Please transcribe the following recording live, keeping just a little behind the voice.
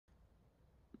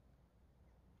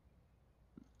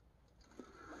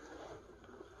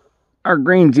Our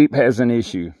green Jeep has an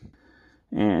issue,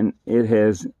 and it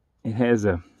has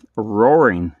a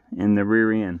roaring in the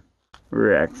rear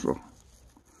axle.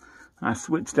 I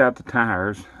switched out the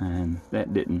tires, and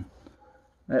that didn't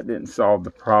solve the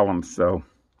problem. So,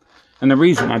 and the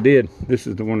reason I did, this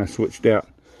is the one I switched out,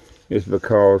 is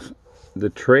because the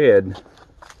tread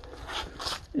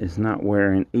is not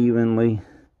wearing evenly.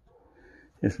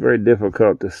 It's very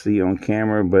difficult to see on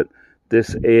camera, but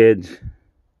this edge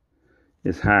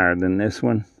is higher than this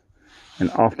one, and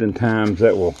oftentimes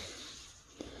that will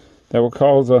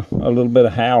cause a little bit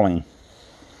of howling.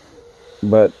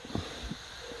 But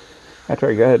after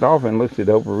I got it off and looked it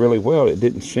over really well, it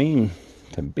didn't seem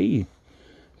to be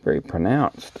very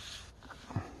pronounced.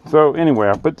 So anyway,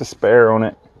 I put the spare on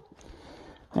it,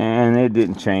 and it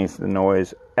didn't change the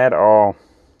noise at all.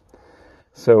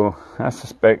 So I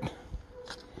suspect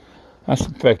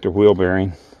a wheel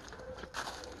bearing.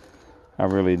 I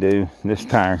really do. This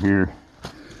tire here,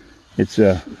 it's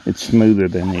smoother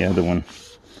than the other one,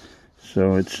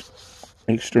 so it's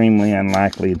extremely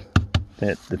unlikely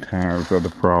that the tires are the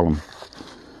problem.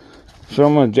 So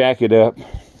I'm gonna jack it up,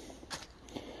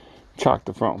 chock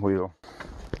the front wheel.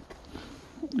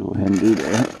 Go ahead and do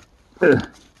that,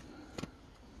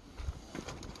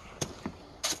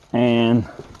 and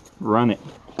run it.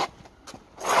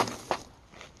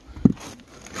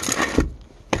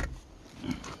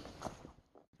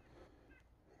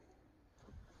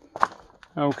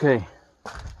 Okay,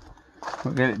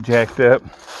 we'll get it jacked up,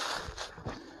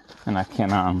 and I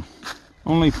can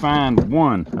only find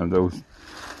one of those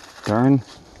darn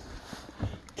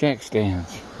jack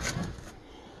stands.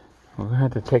 We'll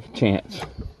have to take a chance.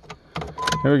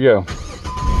 Here we go.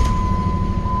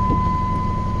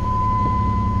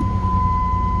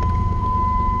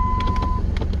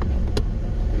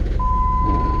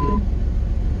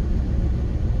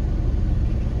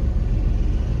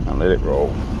 I'll let it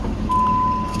roll.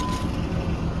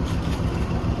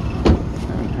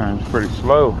 Turns pretty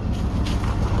slow.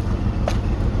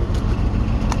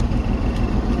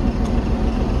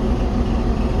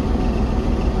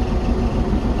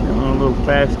 Going a little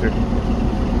faster.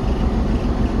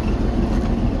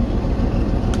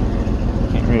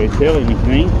 Can't really tell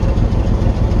anything.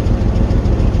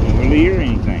 Can't really hear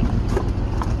anything.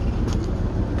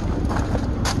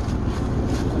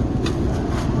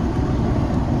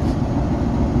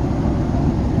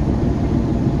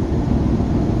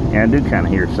 Yeah, I do kind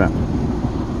of hear something.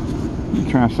 Let me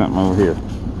try something over here.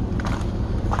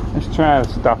 Let's try to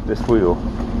stop this wheel.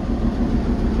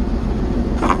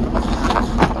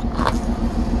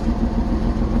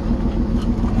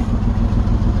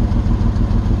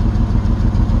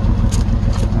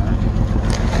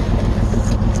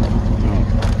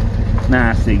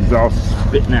 Nice, the exhaust is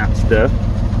spitting out stuff.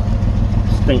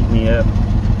 Stink me up.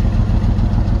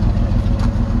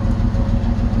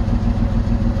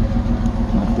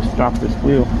 Stop this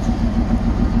wheel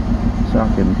so I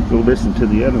can go listen to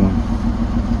the other one.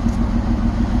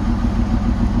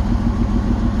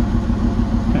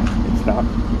 Okay, it stopped.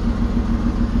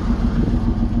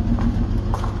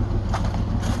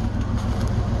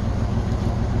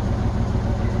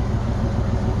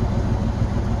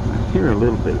 I hear a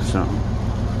little bit of something.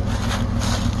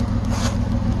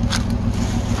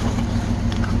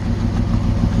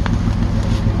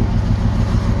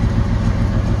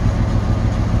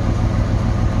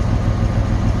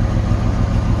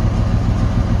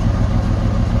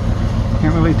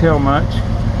 Tell much.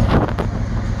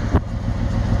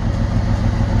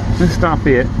 Let's stop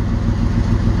it.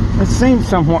 It seems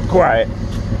somewhat quiet.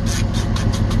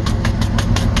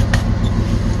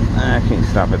 I can't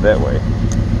stop it that way.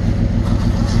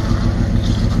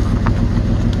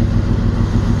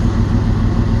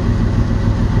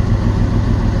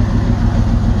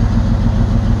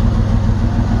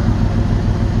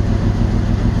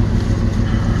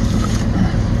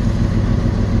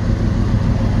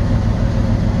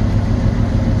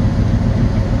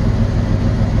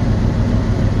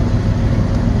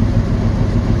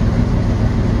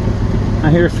 I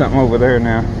hear something over there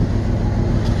now.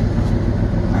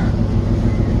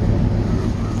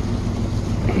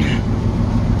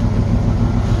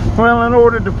 Well, in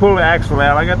order to pull the axle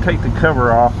out, I got to take the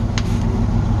cover off.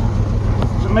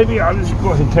 So maybe I'll just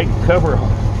go ahead and take the cover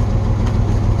off.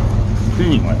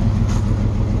 Anyway,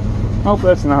 hope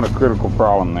that's not a critical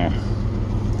problem there.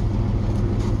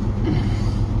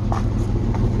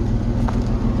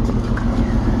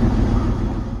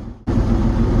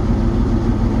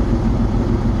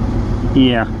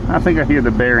 Yeah, I think I hear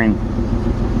the bearing.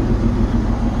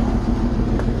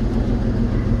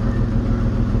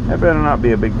 That better not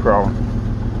be a big problem.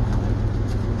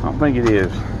 I don't think it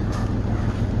is.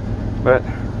 but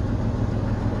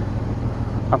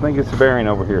I think it's a bearing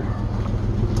over here.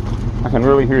 I can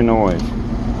really hear noise.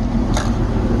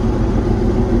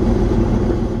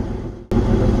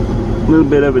 A little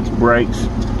bit of its brakes,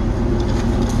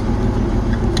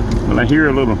 but I hear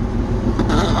a little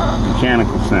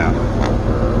mechanical sound.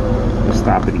 Let's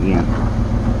stop it again.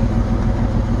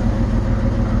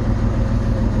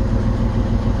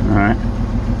 Alright,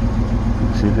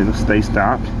 see if it'll stay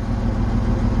stopped.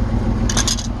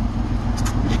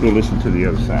 Let's go listen to the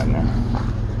other side now.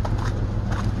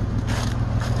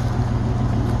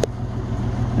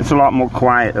 It's a lot more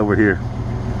quiet over here.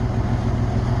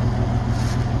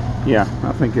 Yeah,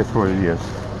 I think that's what it is.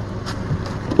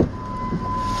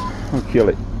 We'll kill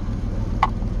it.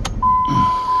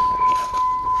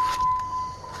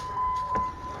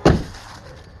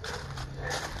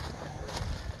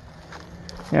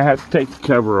 Yeah, I have to take the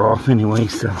cover off anyway,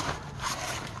 so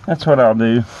that's what I'll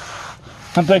do.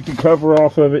 I'll take the cover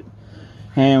off of it,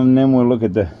 and then we'll look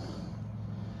at the,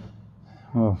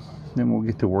 well, then we'll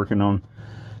get to working on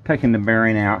taking the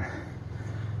bearing out.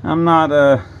 I'm not,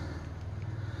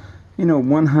 you know,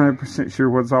 100% sure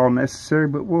what's all necessary,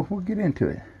 but we'll get into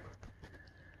it.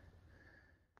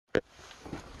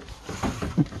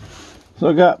 So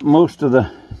I got most of the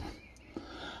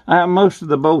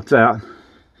bolts out.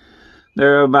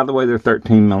 They're, by the way, they're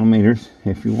 13 millimeters,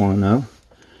 if you want to know.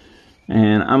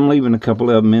 And I'm leaving a couple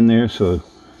of them in there so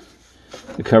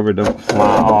the cover don't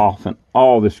fly off and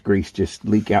all this grease just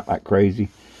leak out like crazy.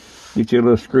 Get you a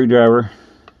little screwdriver,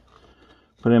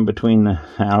 put in between the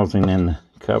housing and the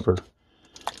cover,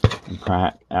 and pry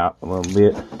it out a little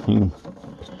bit.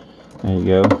 There you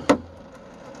go.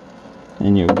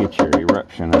 And you'll get your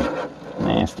eruption of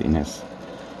nastiness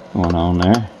going on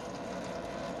there.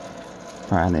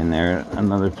 Pry it in there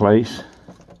another place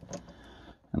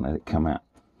and let it come out.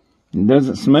 It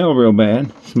doesn't smell real bad.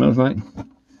 It smells like,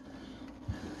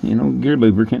 you know, gear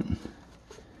lubricant.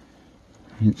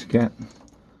 It's got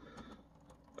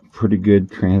a pretty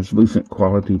good translucent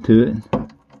quality to it.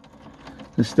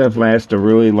 This stuff lasts a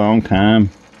really long time.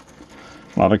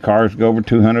 A lot of cars go over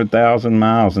 200,000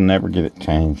 miles and never get it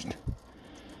changed.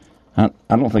 I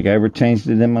don't think I ever changed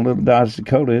it in my little Dodge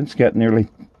Dakota. It's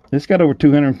got over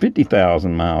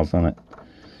 250,000 miles on it.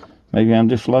 Maybe I'm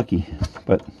just lucky,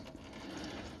 but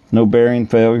no bearing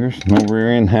failures, no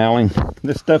rear end howling.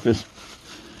 This stuff is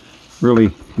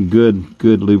really good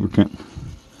lubricant.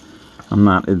 I'm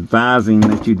not advising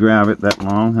that you drive it that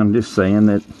long. I'm just saying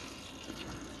that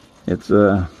it's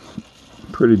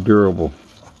pretty durable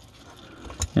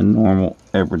in normal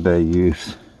everyday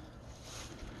use.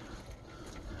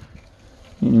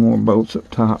 Any more bolts up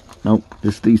top? Nope,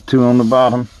 just these two on the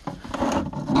bottom.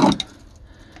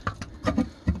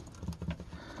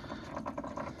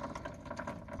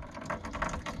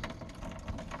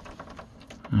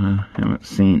 I haven't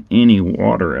seen any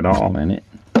water at all in it,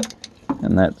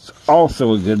 and that's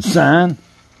also a good sign.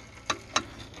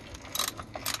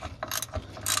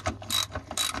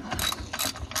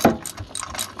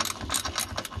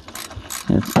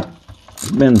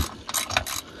 It's been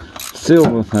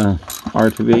sealed with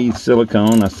RTV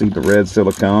silicone. I see the red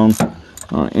silicone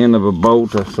on the end of a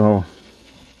bolt. I saw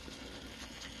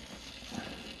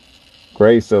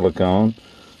gray silicone,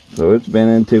 so it's been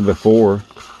into before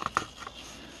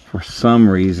for some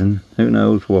reason. Who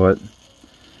knows what.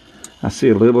 I see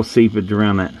a little seepage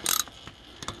around that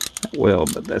well,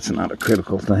 but that's not a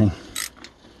critical thing.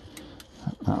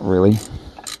 Not really.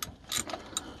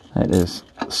 That is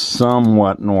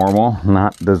somewhat normal,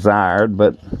 not desired,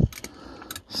 but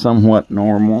somewhat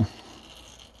normal.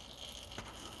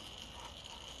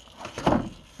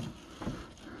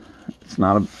 It's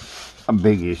not a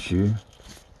big issue.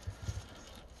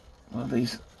 Well,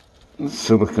 this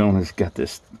silicone has got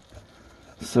this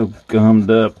so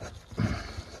gummed up.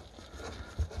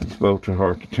 These bolts are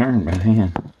hard to turn by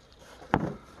hand.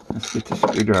 Let's get the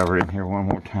screwdriver in here one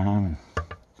more time.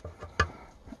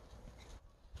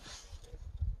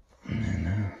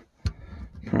 And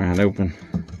pry it open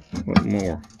a little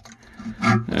more.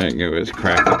 There you go, it's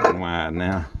cracked open wide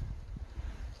now.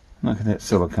 Look at that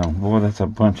silicone. Boy, that's a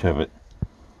bunch of it.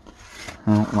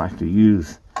 I don't like to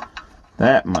use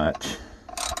that much.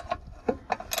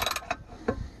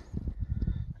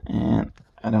 And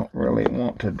I don't really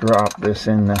want to drop this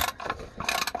in the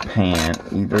pan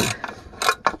either.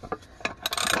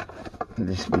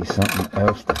 This would be something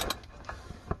else to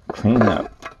clean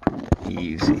up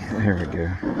easy. There we go.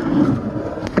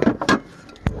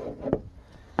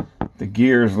 The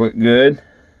gears look good.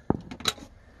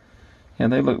 Yeah,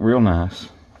 they look real nice.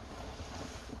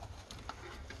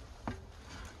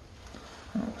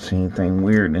 I don't see anything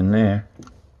weird in there.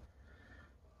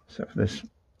 Except for this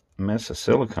mess of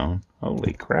silicone.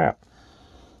 Holy crap.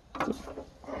 It's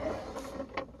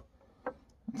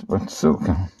a bunch of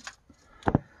silicone.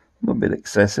 A little bit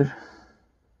excessive.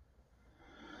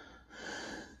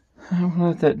 I'll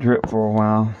let that drip for a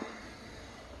while.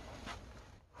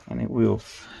 And it will.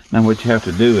 Now what you have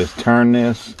to do is turn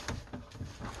this.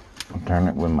 I'll turn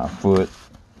it with my foot.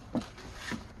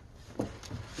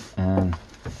 And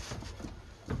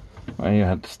well, you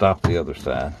have to stop the other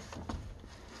side.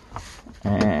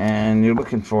 And you're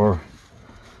looking for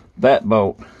that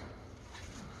bolt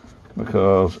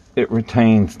because it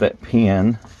retains that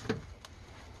pin.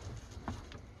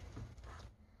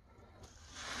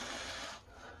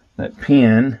 That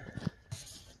pin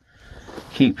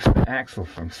keeps the axle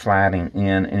from sliding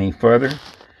in any further.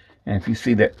 And if you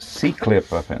see that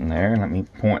C-clip up in there, let me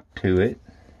point to it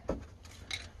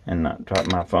and not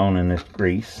drop my phone in this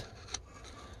grease.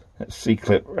 That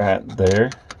C-clip right there.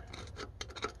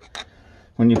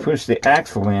 When you push the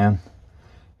axle in,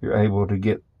 you're able to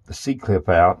get the C-clip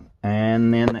out,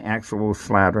 and then the axle will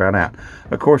slide right out.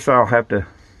 Of course, I'll have to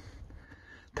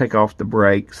take off the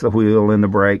brakes, the wheel and the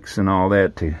brakes and all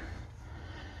that to,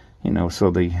 you know,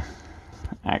 so the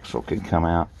axle can come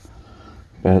out.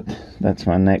 But that's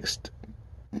my next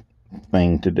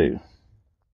thing to do.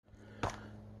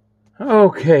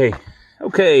 Okay,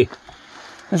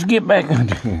 let's get back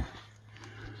under here.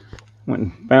 Went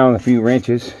and found a few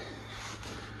wrenches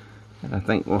that I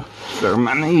think will serve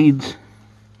my needs.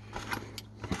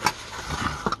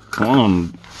 One of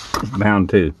them is bound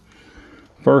to.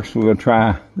 First, we'll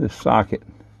try this socket.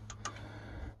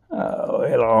 Oh,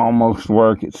 it'll almost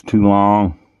work. It's too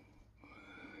long.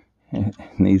 It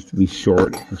needs to be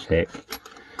short as heck.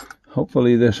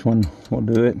 Hopefully this one will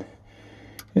do it.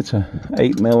 It's a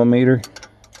 8mm.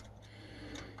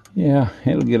 Yeah,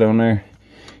 it'll get on there.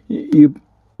 You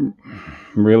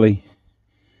really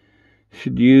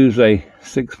should use a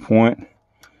 6-point,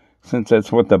 since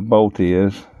that's what the bolt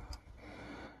is.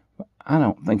 I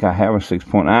don't think I have a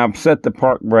 6-point. I've set the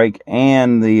park brake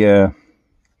and the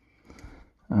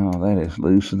oh, that is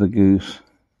loose as the goose.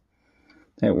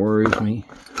 That worries me.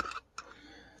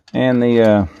 And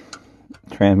the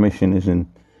transmission is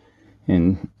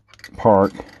in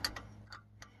park,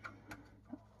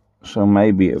 so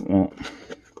maybe it won't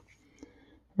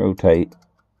rotate.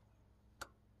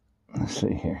 Let's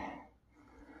see here.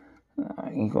 I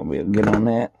ain't gonna be able to get on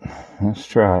that. Let's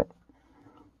try it.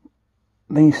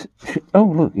 These, oh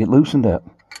look, it loosened up.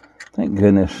 Thank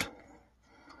goodness.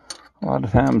 A lot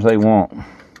of times they won't.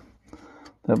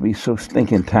 They'll be so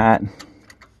stinking tight.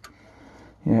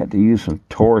 You have to use some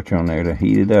torch on there to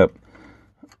heat it up.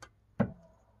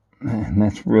 And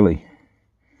that's really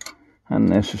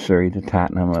unnecessary to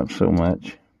tighten them up so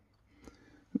much.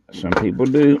 Some people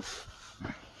do.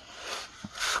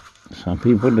 Some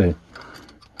people do.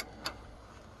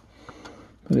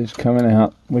 But it's coming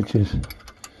out, which is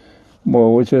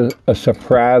a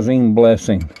surprising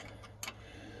blessing.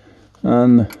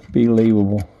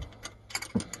 Unbelievable.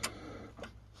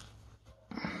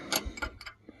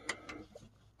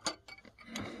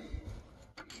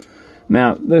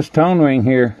 Now, this tone ring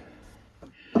here,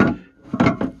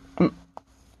 I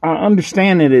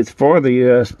understand that it's for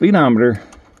the speedometer.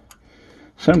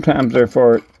 Sometimes they're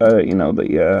for, you know,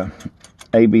 the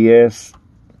ABS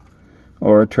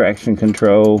or traction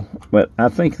control, but I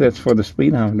think that's for the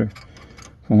speedometer.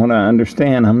 From what I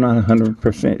understand, I'm not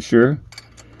 100% sure.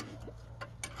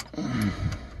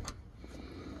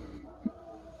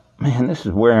 Man, this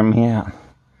is wearing me out.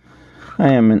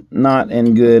 I am not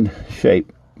in good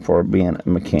shape for being a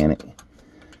mechanic.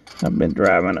 I've been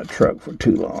driving a truck for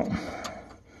too long.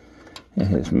 It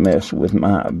has messed with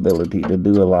my ability to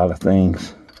do a lot of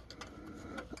things.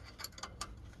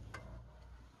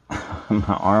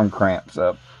 My arm cramps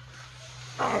up.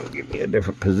 Oh, give me a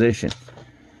different position.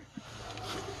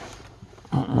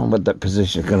 I don't know what that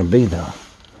position is going to be, though.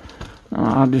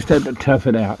 I'll just have to tough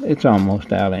it out. It's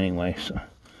almost out anyway, so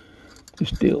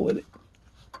just deal with it.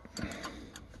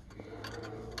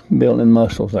 Building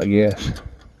muscles, I guess.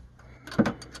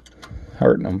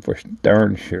 Hurting them for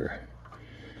darn sure.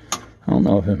 I don't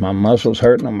know if it's my muscles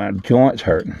hurting or my joints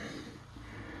hurting.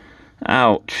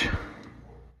 Ouch.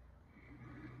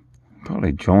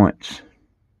 Probably joints.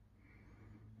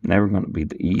 Never going to be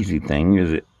the easy thing,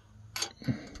 is it?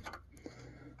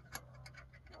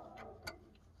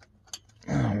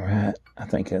 Alright, I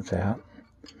think that's out.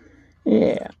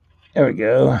 Yeah, there we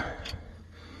go.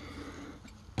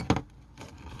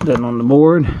 That on the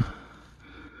board.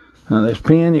 Now this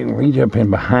pin, you can reach up in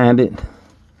behind it.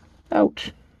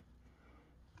 Ouch.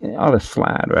 It ought to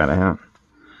slide right out.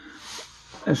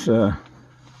 That's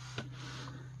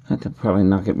have to probably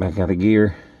knock it back out of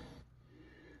gear,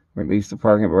 release the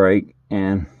parking brake,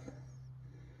 and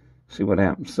see what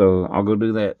happens. So I'll go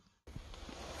do that.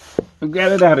 We've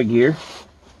got it out of gear,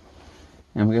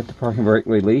 and we got the parking brake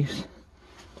released.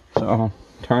 So I'll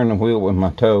turn the wheel with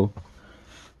my toe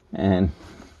and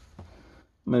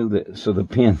move it so the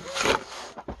pin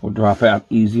will drop out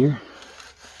easier.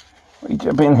 Reach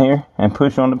up in here and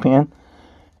push on the pin,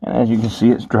 and as you can see,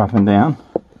 it's dropping down.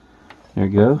 There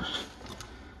it goes.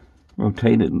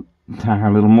 Rotate it, the tire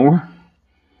a little more.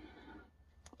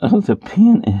 Oh, the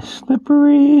pin is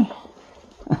slippery.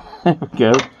 There we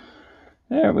go.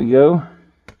 There we go.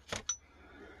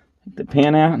 Take the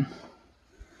pin out.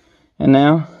 And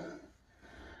now,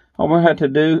 all we have to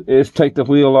do is take the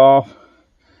wheel off,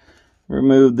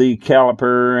 remove the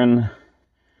caliper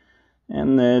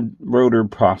and the rotor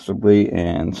possibly,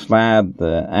 and slide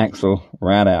the axle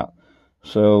right out.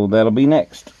 So that'll be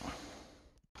next.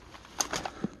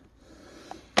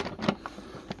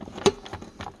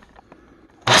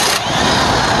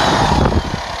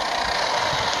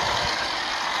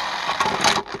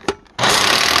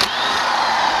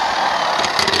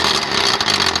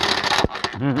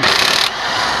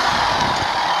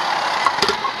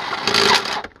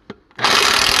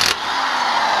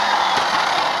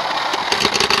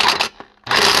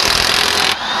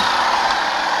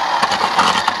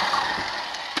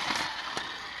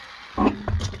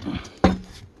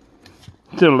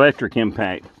 It's an electric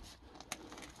impact.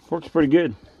 Works pretty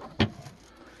good.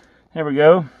 There we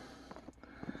go.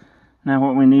 Now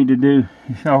what we need to do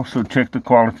is also check the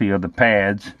quality of the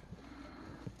pads.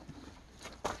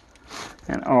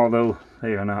 And although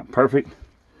they are not perfect,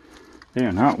 they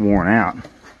are not worn out.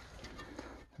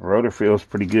 The rotor feels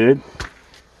pretty good.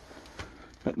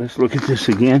 But let's look at this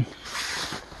again.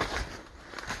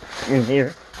 In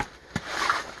here.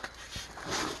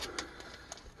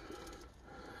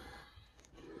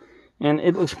 And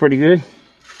it looks pretty good.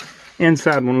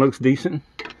 Inside one looks decent.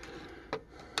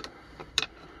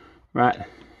 Right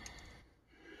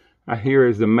here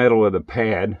is the metal of the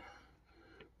pad.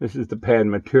 This is the pad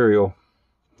material.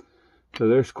 So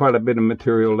there's quite a bit of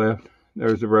material left.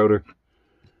 There's the rotor.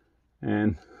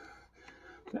 And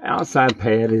the outside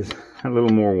pad is a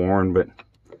little more worn, but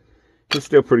it's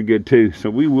still pretty good too. So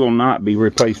we will not be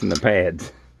replacing the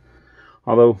pads.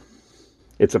 Although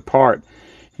it's a part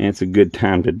and it's a good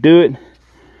time to do it.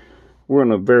 We're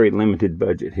on a very limited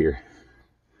budget here.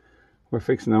 We're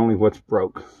fixing only what's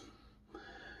broke.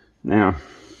 Now,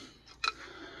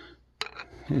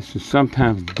 this is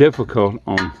sometimes difficult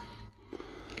on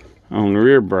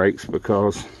rear brakes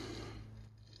because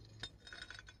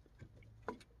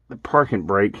the parking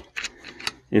brake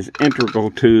is integral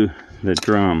to the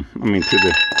drum. I mean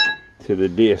to the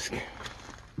disc.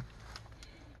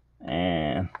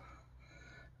 And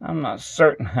I'm not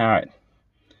certain how it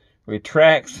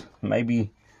retracts.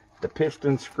 Maybe the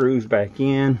piston screws back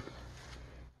in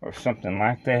or something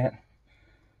like that.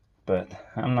 But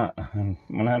I'm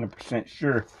 100%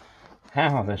 sure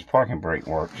how this parking brake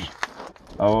works.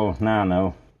 Oh, now I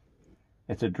know.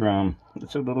 It's a drum.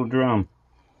 It's a little drum.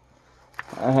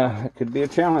 It could be a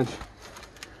challenge.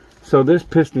 So this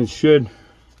piston should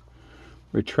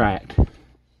retract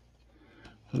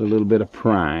with a little bit of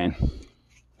prying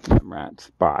in the right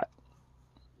spot.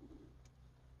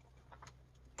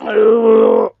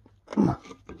 Oh,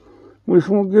 we just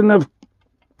won't get enough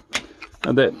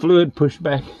of that fluid pushed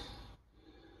back.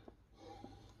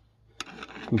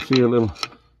 You can see a little,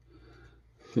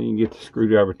 so you can get the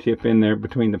screwdriver tip in there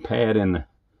between the pad and the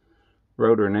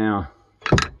rotor now.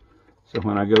 So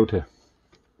when I go to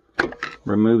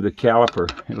remove the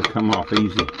caliper, it'll come off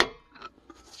easy.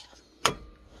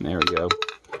 There we go.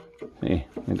 See,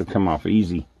 it'll come off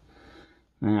easy.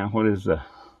 Now, what is the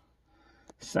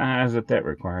size that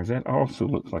requires? That also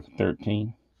looks like a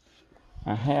 13.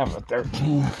 I have a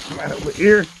 13 right over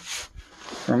here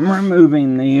from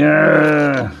removing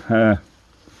the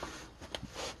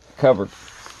cover.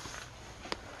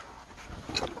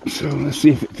 So let's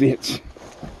see if it fits.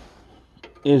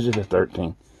 Is it a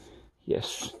 13?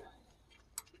 Yes,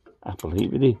 I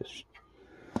believe it is.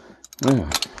 Well, in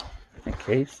that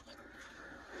case,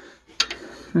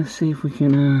 let's see if we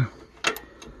can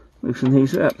loosen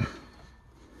these up.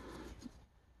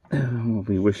 I'll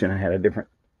be wishing I had a different.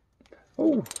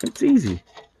 Oh, it's easy.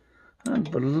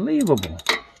 Unbelievable.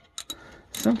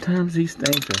 Sometimes these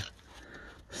things are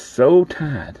so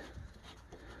tight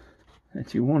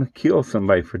that you want to kill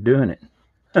somebody for doing it.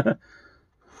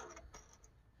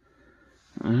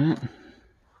 Alright.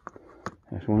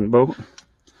 That's one bolt.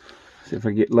 See if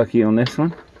I get lucky on this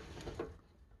one.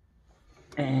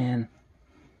 And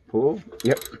pull.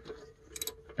 Yep.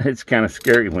 it's kind of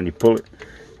scary when you pull it,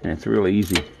 and it's real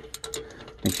easy.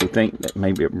 Makes you think that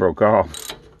maybe it broke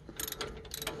off.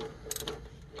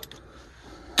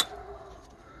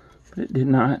 But it did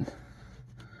not.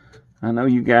 I know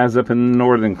you guys up in the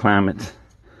northern climates,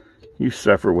 you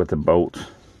suffer with the bolts.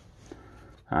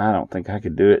 I don't think I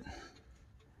could do it.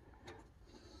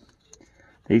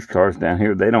 These cars down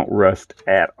here, they don't rust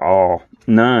at all.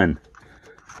 None.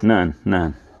 None.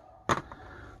 None.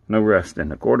 No rust in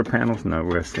the quarter panels, no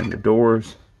rust in the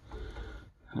doors.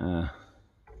 Now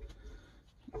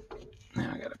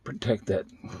I gotta protect that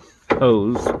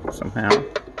hose somehow.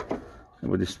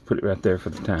 We'll just put it right there for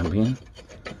the time being.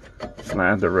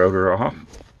 Slide the rotor off.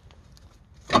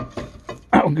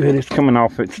 Oh good, it's coming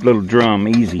off its little drum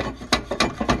easy. Don't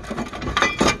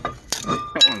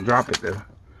want to drop it though.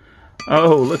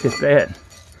 Oh, look at that.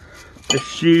 The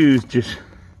shoes just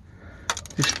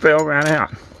fell right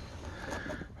out.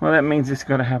 Well, that means it's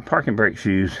gonna have parking brake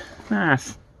shoes.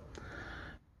 Nice.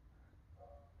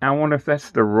 I wonder if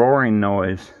that's the roaring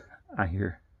noise I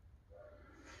hear.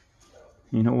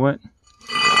 You know what?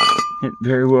 It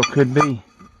very well could be.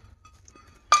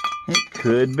 It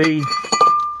could be.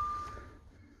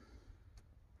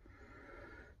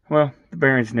 Well, the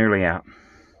bearing's nearly out.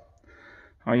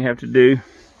 All you have to do,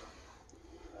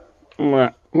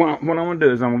 what I'm going to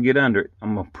do is I'm going to get under it.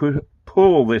 I'm going to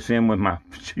pull this in with my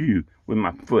shoe, with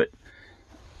my foot.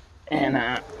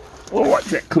 And we'll watch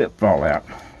that clip fall out.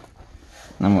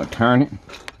 I'm going to turn it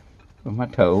with my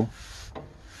toe.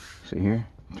 See here?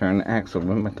 Turn the axle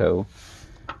with my toe.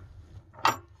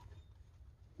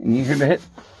 And you hear that?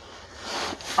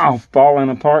 Oh, falling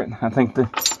apart. I think the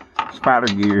spider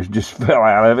gears just fell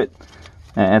out of it.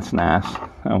 That's nice.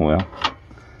 Oh well.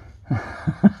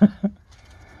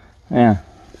 Yeah.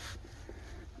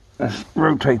 Let's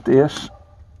rotate this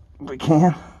if we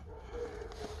can.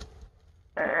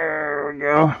 There we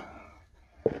go.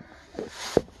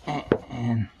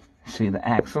 And see the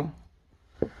axle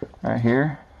right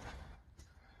here.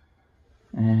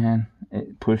 And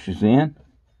it pushes in.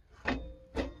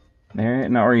 There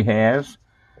it already has.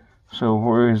 So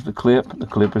where is the clip? The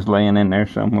clip is laying in there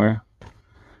somewhere.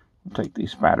 We'll take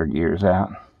these spider gears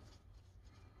out.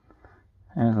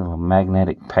 There's a little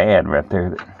magnetic pad right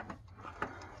there that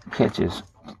catches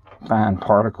fine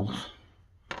particles.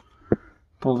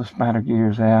 Pull the spider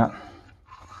gears out.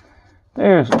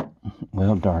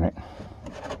 Well darn it.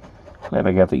 Glad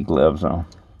I got these gloves on.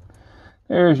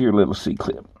 There's your little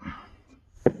C-clip.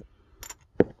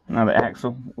 Now the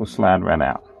axle will slide right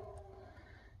out.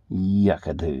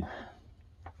 Yuckadoo.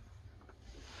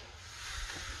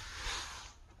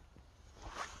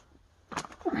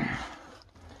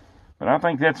 But I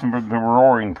think that's the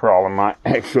roaring problem,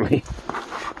 actually.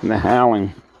 The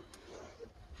howling.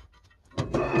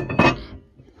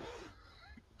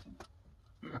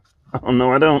 Oh,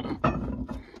 no, I don't.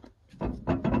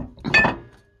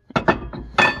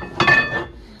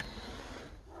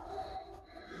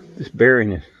 This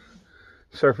bearing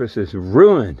surface is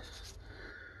ruined.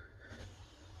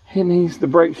 It needs the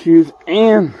brake shoes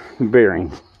and the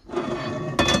bearings.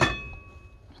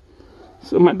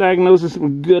 So my diagnosis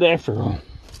was good after all.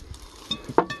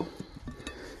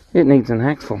 It needs an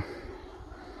axle.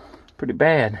 Pretty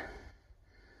bad.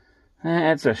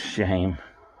 That's a shame.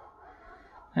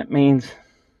 That means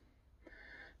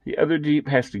the other Jeep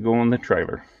has to go on the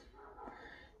trailer.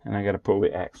 And I got to pull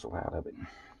the axle out of it.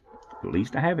 At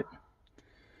least I have it.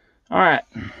 Alright.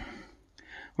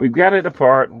 We've got it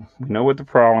apart. We know what the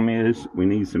problem is. We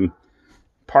need some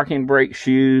parking brake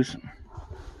shoes.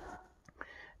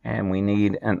 And we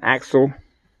need an axle.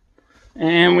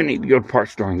 And we need to go to the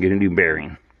parts store and get a new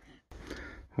bearing.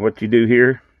 What you do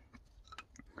here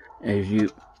is you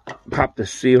pop the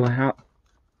seal out.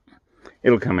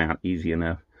 It'll come out easy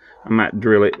enough. I might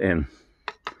drill it and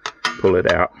pull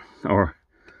it out. Or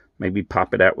maybe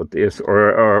pop it out with this.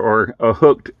 Or a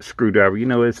hooked screwdriver. You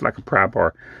know, it's like a pry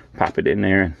bar. Pop it in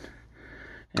there.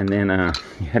 And then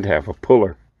you had to have a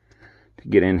puller to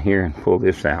get in here and pull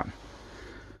this out.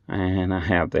 And I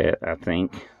have that, I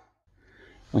think.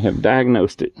 We have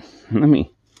diagnosed it. Let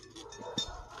me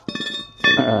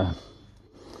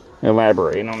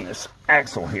elaborate on this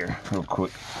axle here real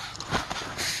quick.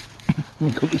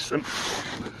 Let me go get some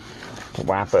to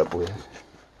wipe up with.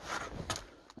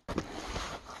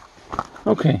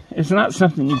 Okay, it's not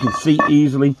something you can see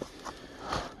easily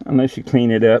unless you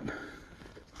clean it up.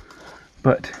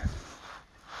 But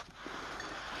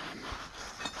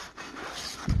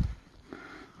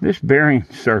this bearing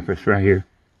surface right here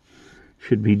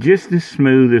should be just as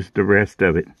smooth as the rest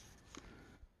of it.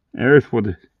 There's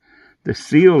where the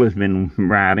seal has been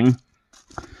riding.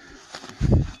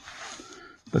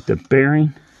 But the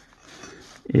bearing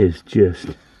is just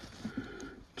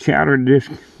chowdered this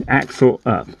axle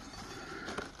up.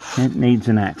 It needs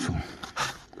an axle.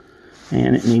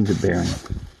 And it needs a bearing.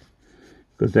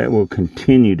 Because that will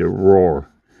continue to roar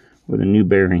with a new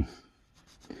bearing.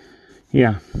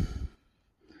 Yeah.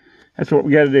 That's what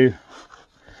we got to do.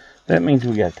 That means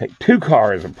we got to take 2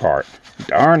 cars apart.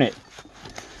 Darn it.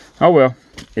 Oh well.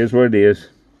 Is what it is.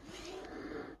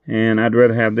 And I'd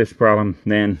rather have this problem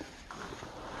than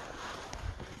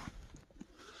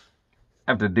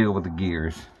have to deal with the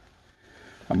gears.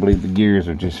 I believe the gears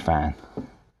are just fine.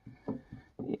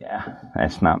 Yeah,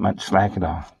 that's not much slack at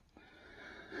all.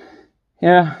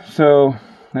 Yeah, so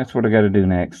that's what I got to do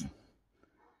next.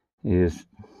 Is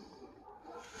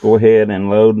go ahead and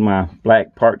load my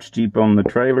black parts Jeep on the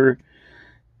trailer.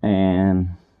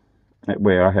 And that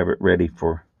way I'll have it ready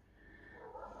for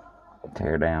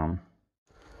tear down.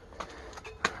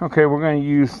 Okay, we're going to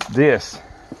use this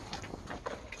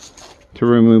to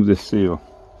remove the seal.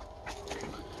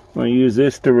 I'm going to use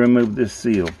this to remove this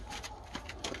seal.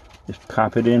 Just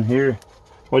pop it in here.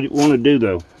 What you want to do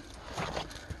though,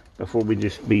 before we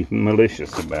just be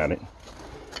malicious about it,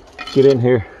 get in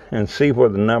here and see where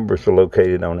the numbers are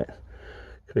located on it.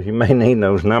 Because you may need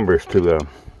those numbers to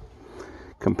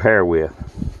compare with.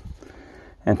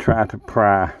 And try to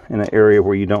pry in an area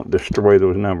where you don't destroy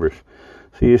those numbers.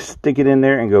 So you stick it in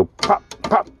there and go pop,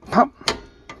 pop, pop.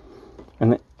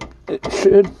 And it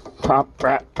should pop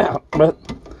right out, but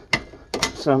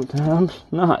sometimes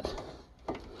not.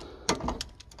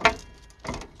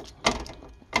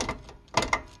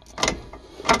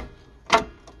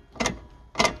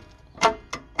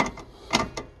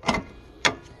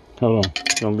 Hold on,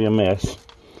 it's gonna be a mess.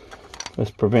 Let's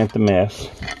prevent the mess.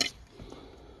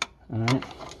 Alright,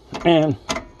 and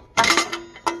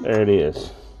there it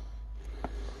is.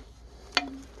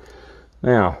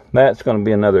 Now, that's going to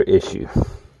be another issue.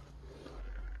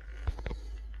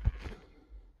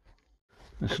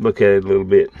 Let's look at it a little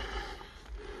bit.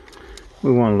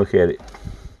 We want to look at it.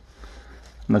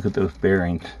 Look at those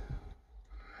bearings.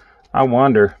 I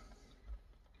wonder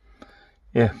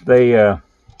if they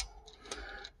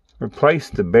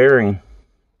replaced the bearing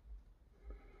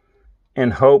in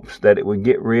hopes that it would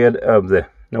get rid of the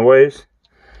noise,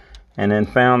 and then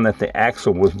found that the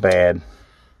axle was bad.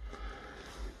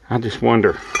 I just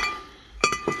wonder.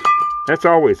 That's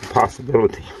always a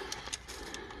possibility.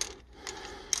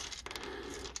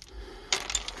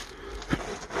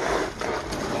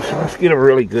 So let's get a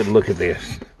really good look at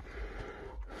this.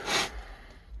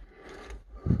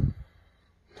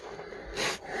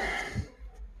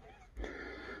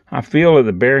 I feel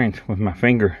the bearings with my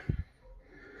finger.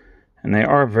 And they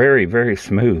are very, very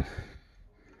smooth.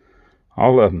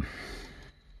 All of them.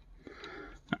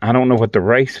 I don't know what the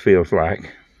race feels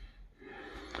like.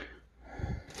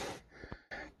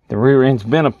 The rear end's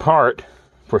been apart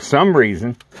for some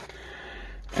reason.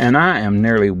 And I am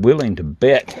nearly willing to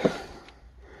bet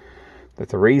that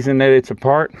the reason that it's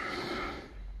apart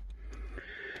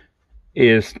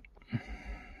is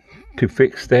to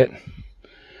fix that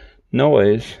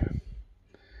noise.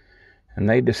 And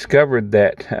they discovered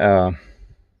that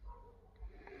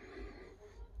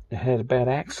it had a bad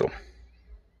axle.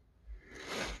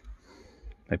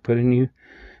 They put a new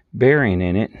bearing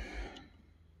in it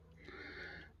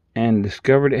and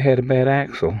discovered it had a bad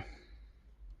axle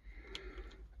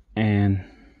and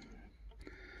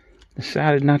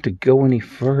decided not to go any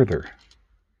further.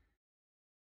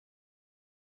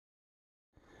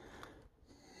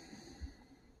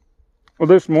 Well,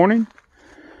 this morning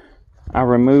I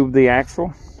removed the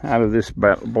axle out of this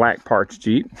black parts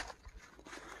Jeep.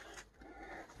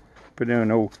 Put in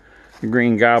an old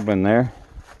Green Goblin there.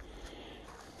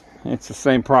 It's the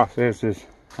same process as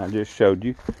I just showed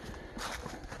you.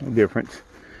 No difference.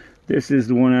 This is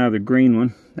the one out of the green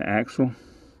one, the axle.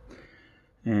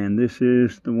 And this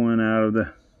is the one out of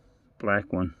the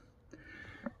black one.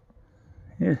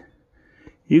 Yeah,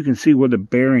 you can see where the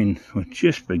bearing was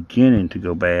just beginning to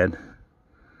go bad.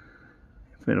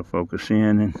 If it'll focus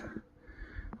in, and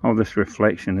all this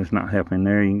reflection is not helping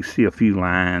there. You can see a few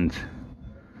lines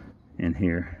in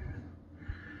here.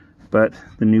 But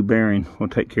the new bearing will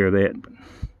take care of that. But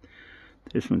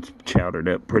this one's chowdered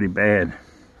up pretty bad.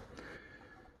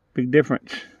 Big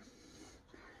difference.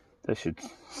 That should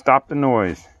stop the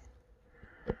noise.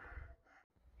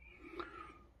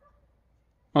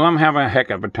 Well, I'm having a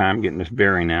heck of a time getting this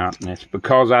bearing out, and it's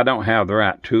because I don't have the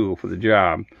right tool for the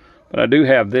job. But I do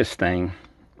have this thing,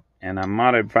 and I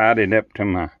modified it up to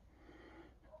my,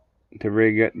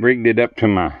 rigged it up to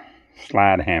my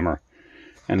slide hammer.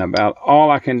 And about all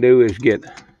I can do is get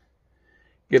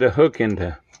a hook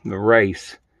into the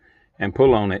race and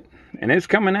pull on it, and it's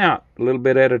coming out a little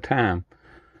bit at a time.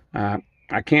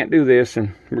 I can't do this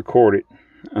and record it,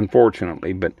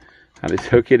 unfortunately, but I just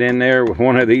hook it in there with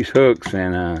one of these hooks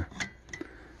and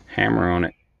hammer on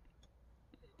it,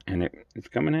 and it's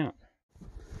coming out.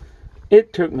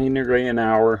 It took me nearly an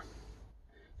hour.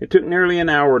 It took nearly an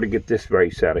hour to get this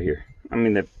race out of here. I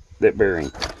mean, that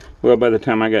bearing. Well, by the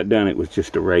time I got done, it was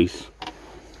just a race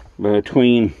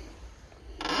between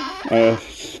a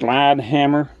slide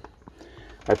hammer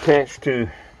attached to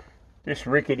this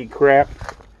rickety crap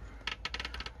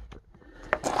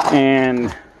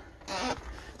and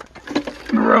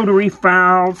rotary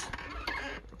files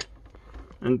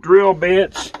and drill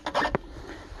bits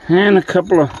and a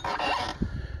couple of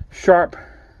sharp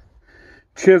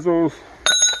chisels,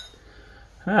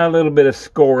 a little bit of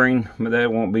scoring, but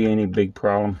that won't be any big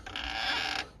problem.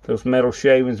 Those metal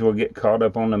shavings will get caught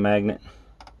up on the magnet.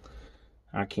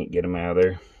 I can't get them out of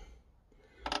there.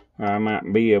 I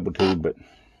might be able to, but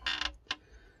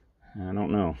I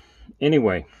don't know.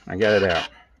 Anyway, I got it out.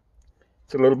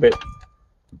 It's a little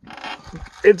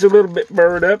bit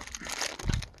burred up,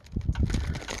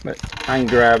 but I can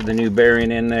drive the new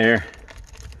bearing in there,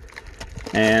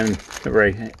 and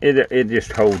it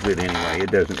just holds it anyway.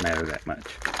 It doesn't matter that much.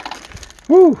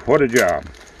 Whew, what a job.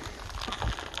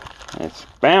 It's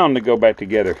bound to go back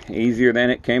together easier than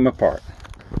it came apart.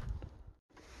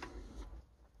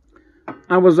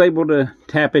 I was able to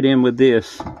tap it in with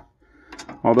this,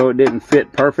 although it didn't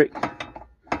fit perfect.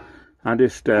 I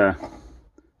just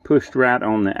pushed right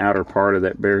on the outer part of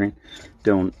that bearing.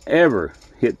 Don't ever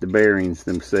hit the bearings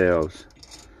themselves.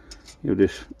 You'll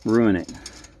just ruin it.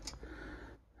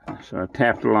 So I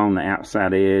tapped along the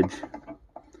outside edge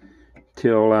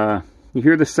till you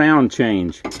hear the sound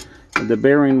change. The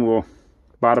bearing will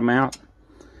bottom out,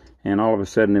 and all of a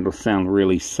sudden it'll sound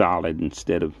really solid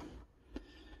instead of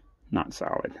not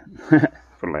solid,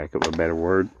 for lack of a better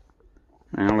word.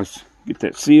 Now let's get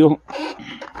that seal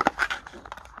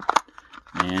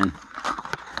and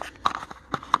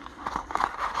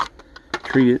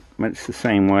treat it much the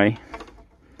same way.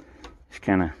 Just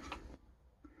kind of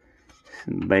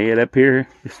lay it up here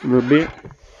just a little bit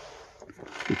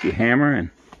with your hammer and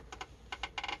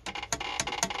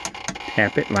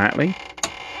tap it lightly.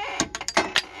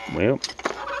 Well,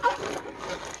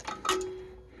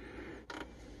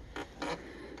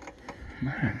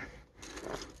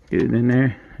 get it in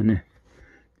there and then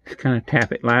just kind of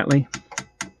tap it lightly.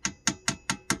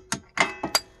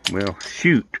 Well,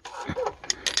 shoot.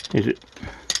 Is it?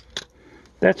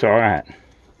 That's all right.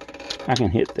 I can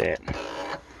hit that.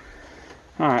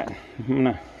 All right,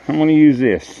 I'm gonna use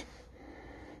this.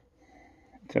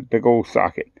 It's a big old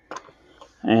socket,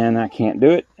 and I can't do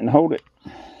it and hold it.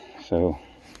 So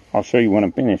I'll show you when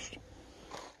I'm finished.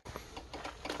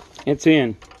 It's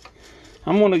in.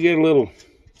 I'm gonna get a little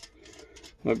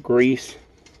grease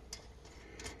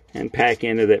and pack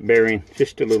into that bearing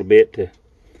just a little bit to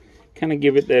kind of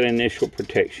give it that initial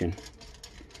protection,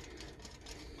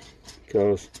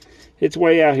 because it's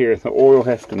way out here. The oil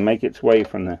has to make its way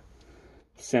from the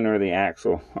center of the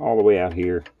axle all the way out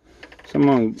here. So I'm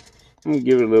gonna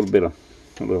give it a little bit of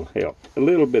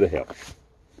help.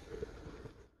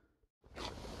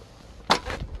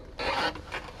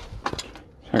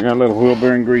 I got a little wheel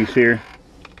bearing grease here,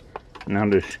 and I'll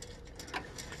just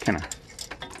kind of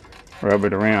rub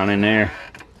it around in there.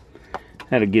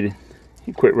 That'll get it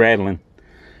quit rattling.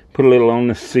 Put a little on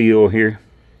the seal here.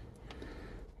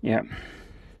 Yep.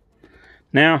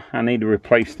 Now I need to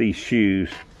replace these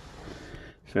shoes.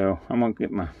 So I'm gonna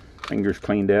get my fingers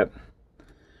cleaned up.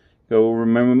 Go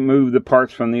remove the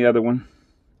parts from the other one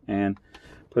and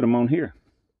put them on here.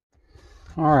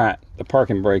 All right, the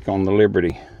parking brake on the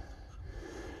Liberty.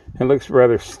 It looks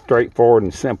rather straightforward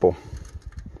and simple.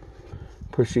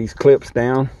 Push these clips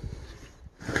down.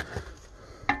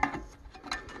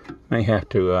 May have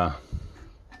to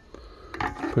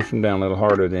push them down a little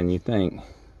harder than you think.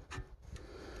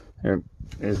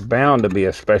 There's bound to be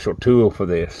a special tool for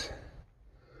this.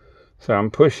 So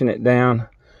I'm pushing it down.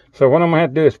 So what I'm gonna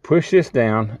have to do is push this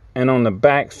down, and on the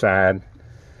back side,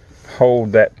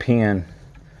 hold that pin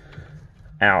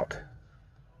out,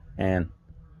 and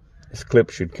this clip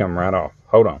should come right off.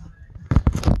 Hold on.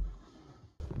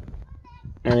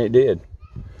 And it did.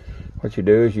 What you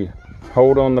do is you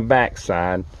hold on the back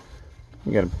side.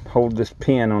 You gotta hold this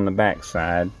pin on the back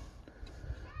side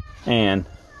and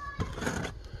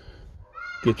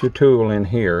get your tool in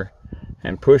here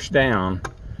and push down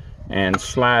and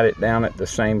slide it down at the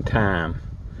same time.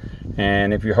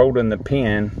 And if you're holding the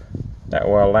pin, that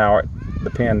will allow the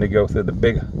pin to go through the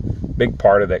big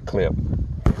part of that clip.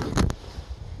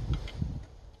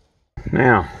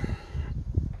 Now,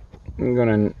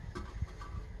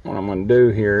 what I'm gonna do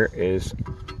here is,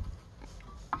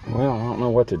 well, I don't know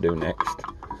what to do next.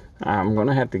 I'm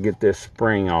gonna have to get this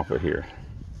spring off of here.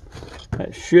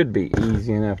 That should be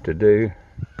easy enough to do.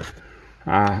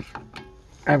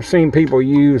 I've seen people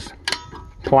use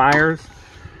pliers,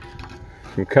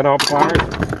 some cut-off pliers,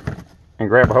 and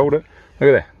grab a hold of it.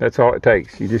 Look at that. That's all it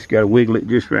takes. You just got to wiggle it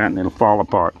just right and it'll fall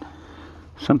apart.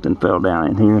 Something fell down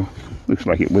in here. Looks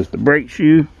like it was the brake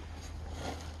shoe.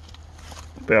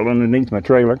 Fell underneath my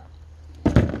trailer.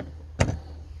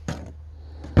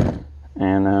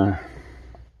 And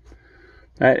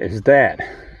that is that.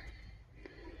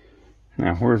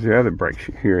 Now, where's the other brake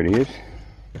shoe? Here it is.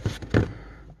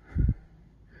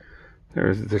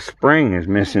 There's the spring is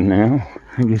missing now.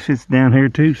 I guess it's down here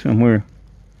too somewhere.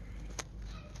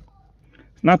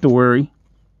 Not to worry.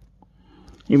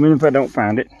 Even if I don't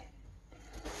find it,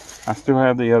 I still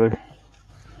have the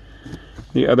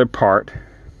other part.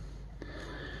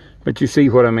 But you see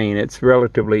what I mean. It's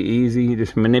relatively easy. You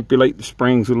just manipulate the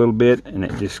springs a little bit and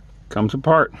it just comes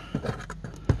apart.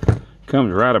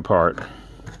 Comes right apart.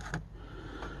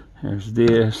 There's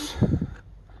this.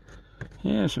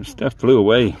 Yeah, some stuff flew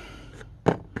away.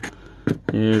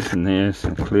 This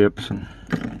and clips and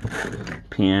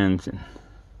pins and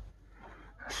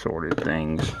assorted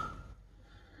things. I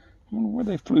wonder where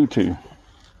they flew to.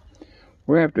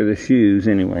 We're after the shoes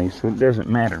anyway, so it doesn't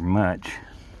matter much.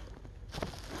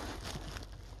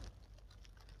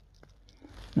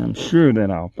 I'm sure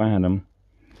that I'll find them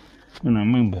when I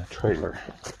move the trailer.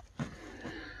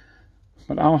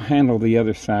 But I'll handle the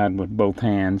other side with both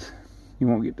hands. You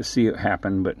won't get to see it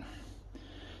happen, but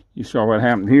you saw what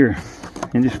happened here.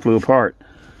 It just flew apart.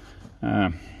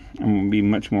 I'm going to be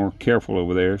much more careful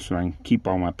over there so I can keep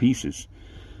all my pieces.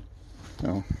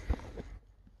 So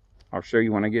I'll show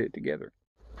you when I get it together.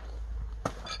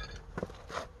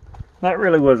 That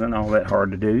really wasn't all that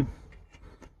hard to do.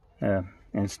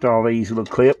 Install these little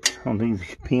clips on these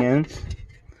pins.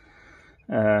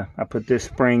 I put this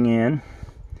spring in.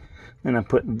 Then I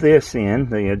put this in,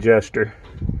 the adjuster.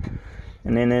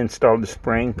 And then install the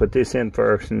spring, put this in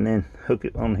first, and then hook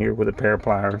it on here with a pair of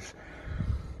pliers.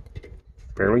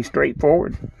 Fairly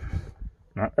straightforward.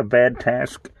 Not a bad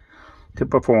task to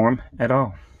perform at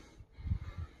all.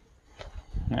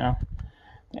 Now,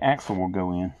 the axle will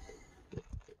go in.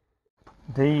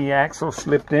 The axle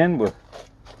slipped in with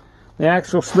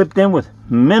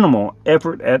minimal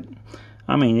effort.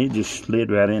 I mean, it just slid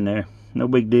right in there. No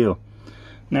big deal.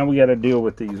 Now we got to deal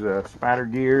with these spider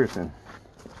gears and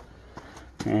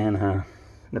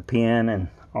the pin and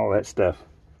all that stuff.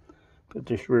 Put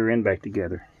this rear end back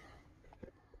together.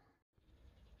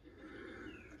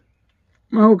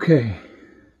 Okay.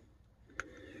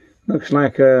 Looks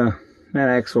like that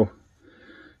axle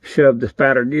shoved the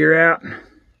spider gear out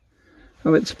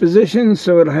of its position,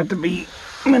 so it'll have to be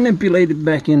manipulated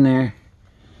back in there.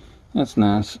 That's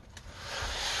nice.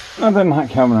 Nothing like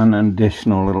having an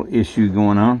additional little issue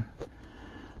going on.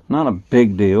 Not a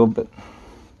big deal, but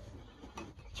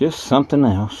just something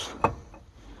else.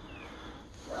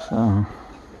 So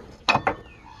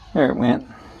there it went.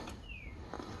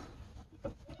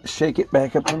 Shake it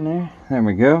back up in there. There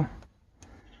we go.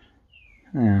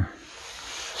 Now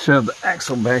shove the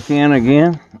axle back in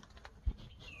again.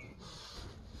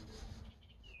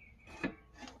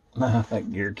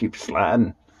 That gear keeps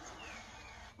sliding.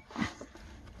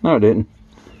 No, it didn't.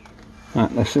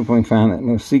 Alright, let's see if we can find that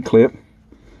little C-clip.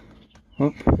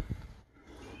 Whoop.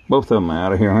 Both of them are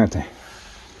out of here, aren't they?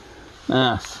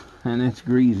 Nice. And it's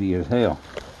greasy as hell.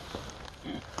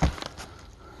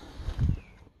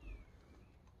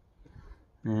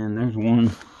 And there's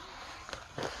one.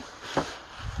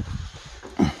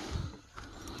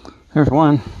 There's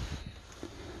one.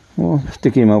 We'll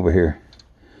stick him over here.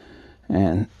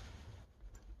 And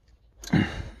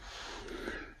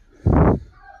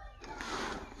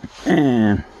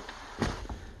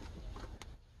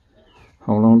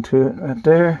hold on to it right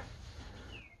there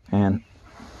and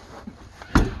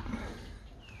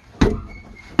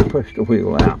push the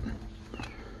wheel out.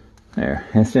 There,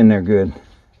 it's in there good.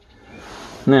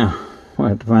 Now we'll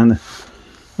have to find the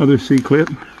other C-clip,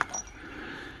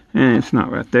 and it's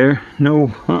not right there.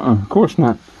 No, of course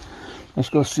not. Let's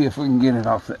go see if we can get it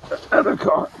off the other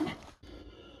car.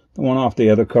 The one off the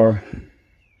other car.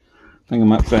 I think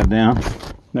I'm upside down.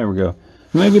 There we go.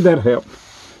 Maybe that'll help.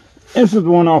 This is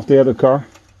the one off the other car.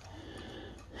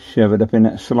 Shove it up in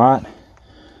that slot.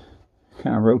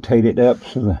 Kind of rotate it up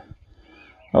so the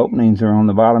openings are on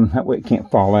the bottom. That way it can't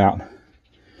fall out.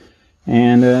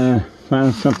 And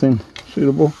find something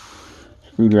suitable.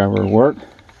 Screwdriver will work.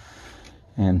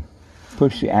 And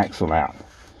push the axle out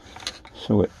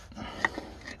so it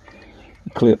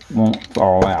clip won't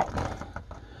fall out.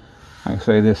 Like I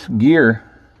say, this gear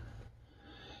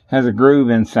has a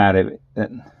groove inside of it that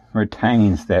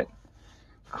retains that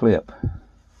clip.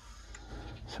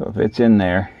 So if it's in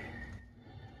there,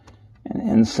 and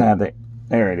inside the,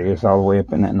 there it is, all the way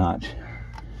up in that notch.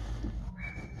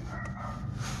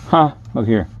 Huh, look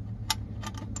here.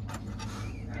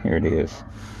 Here it is.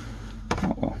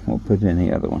 We'll put in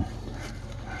the other one.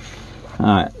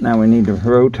 Alright, now we need to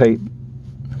rotate.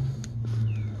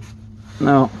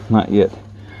 No, not yet.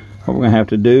 What we're going to have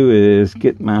to do is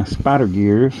get my spider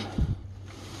gears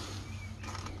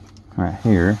right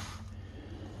here.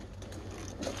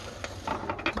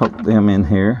 Poke them in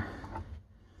here.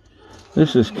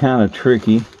 This is kind of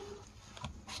tricky.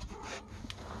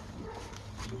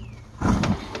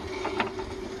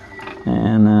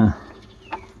 And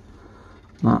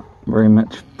not very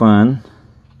much fun.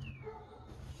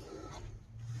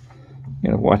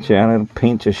 You gotta watch out, it'll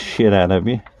pinch the shit out of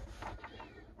you.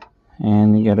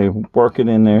 And you gotta work it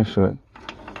in there so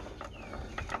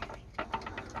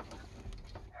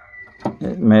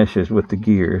it meshes with the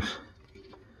gears.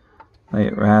 Lay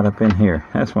it right up in here.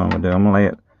 That's what I'm gonna do. I'm gonna lay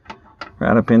it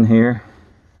right up in here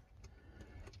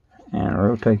and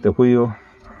rotate the wheel.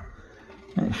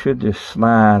 And it should just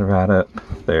slide right up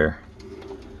there,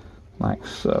 like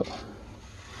so.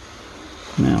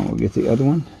 Now we'll get the other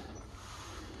one.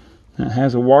 It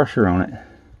has a washer on it.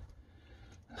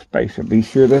 Spacer, be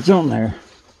sure that's on there.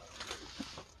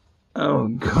 Oh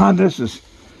God, this is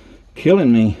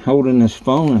killing me holding this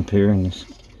phone up here and just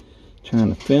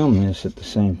trying to film this at the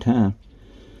same time.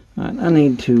 Right, I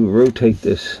need to rotate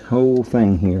this whole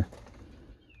thing here.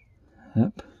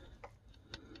 Up,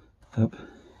 up.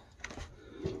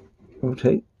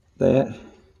 Rotate that.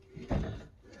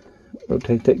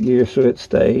 Rotate that gear so it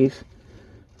stays.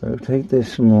 Rotate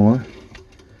this some more.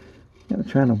 I'm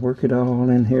trying to work it all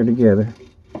in here together.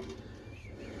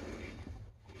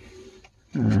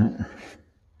 Alright.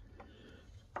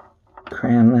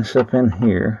 Cram this up in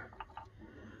here.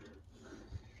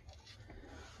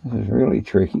 This is really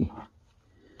tricky.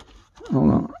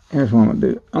 Hold on. Here's what I'm going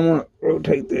to do. I'm going to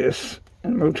rotate this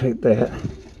and rotate that.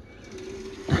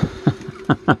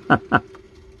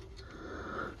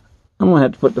 I'm going to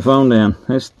have to put the phone down.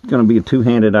 It's going to be a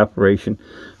two-handed operation.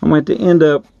 I'm going to have to end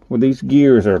up where these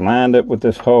gears are lined up with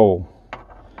this hole,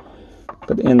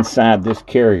 but inside this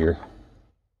carrier.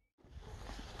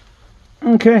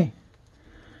 Okay.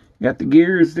 Got the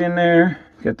gears in there.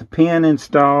 Got the pin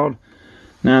installed.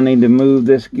 Now I need to move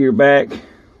this gear back.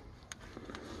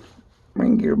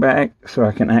 Bring gear back so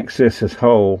I can access this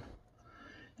hole.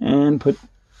 And put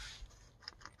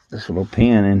this little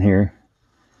pin in here.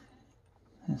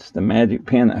 It's the magic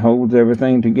pin that holds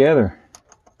everything together.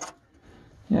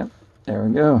 Yep, there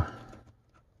we go.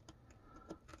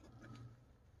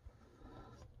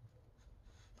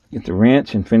 Get the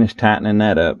wrench and finish tightening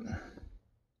that up.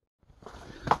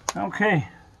 Okay.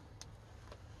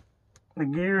 The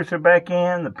gears are back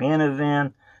in, the pin is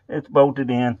in, it's bolted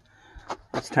in.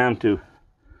 It's time to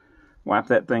wipe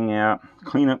that thing out,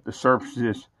 clean up the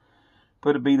surfaces,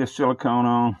 put a bead of silicone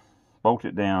on, bolt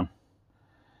it down.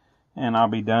 And I'll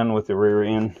be done with the rear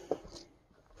end,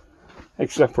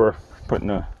 except for putting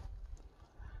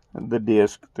the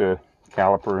disc, the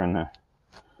caliper,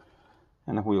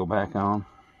 and the wheel back on.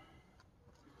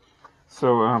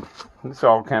 So it's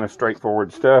all kind of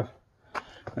straightforward stuff.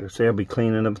 Like I say, I'll be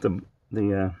cleaning up the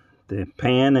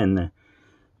pan and the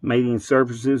mating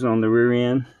surfaces on the rear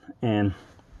end and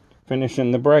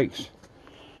finishing the brakes,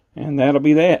 and that'll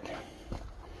be that.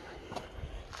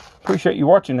 Appreciate you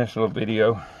watching this little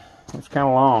video. It's kind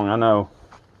of long, I know,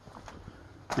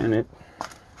 and it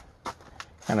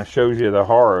kind of shows you the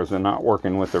horrors of not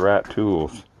working with the right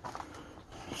tools.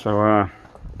 So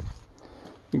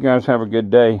you guys have a good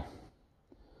day,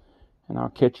 and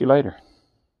I'll catch you later.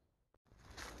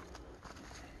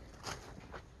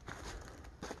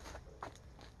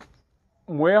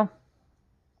 Well,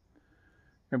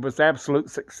 it was absolute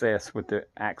success with the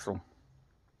axle.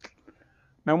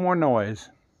 No more noise.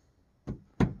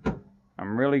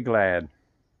 I'm really glad.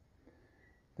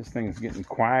 This thing is getting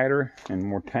quieter and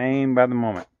more tame by the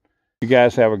moment. You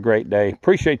guys have a great day.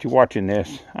 Appreciate you watching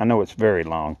this. I know it's very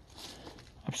long.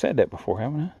 I've said that before,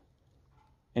 haven't I?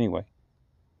 Anyway,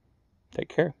 take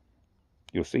care.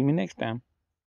 You'll see me next time.